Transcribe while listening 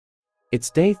It's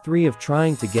day 3 of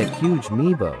trying to get huge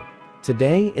Meebo.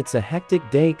 Today it's a hectic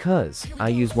day cuz I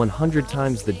use 100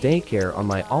 times the daycare on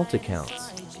my alt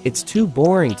accounts. It's too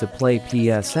boring to play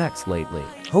PSX lately.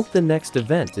 Hope the next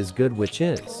event is good, which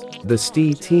is the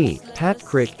ST Pat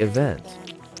Crick event.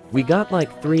 We got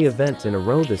like 3 events in a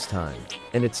row this time,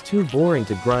 and it's too boring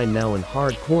to grind now in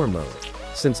hardcore mode.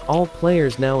 Since all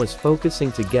players now is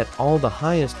focusing to get all the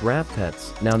highest rap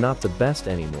pets, now not the best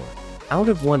anymore. Out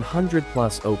of 100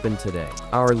 plus open today,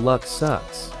 our luck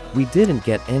sucks. We didn't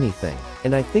get anything,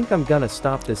 and I think I'm gonna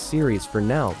stop this series for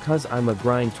now cuz I'ma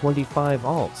grind 25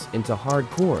 alts into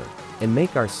hardcore and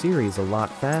make our series a lot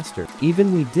faster.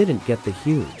 Even we didn't get the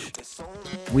huge,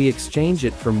 we exchange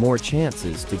it for more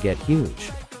chances to get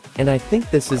huge. And I think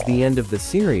this is the end of the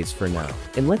series for now,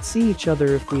 and let's see each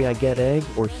other if I get egg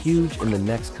or huge in the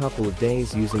next couple of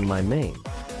days using my main.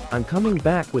 I'm coming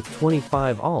back with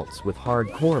 25 alts with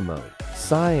hardcore mode.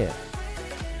 Say it.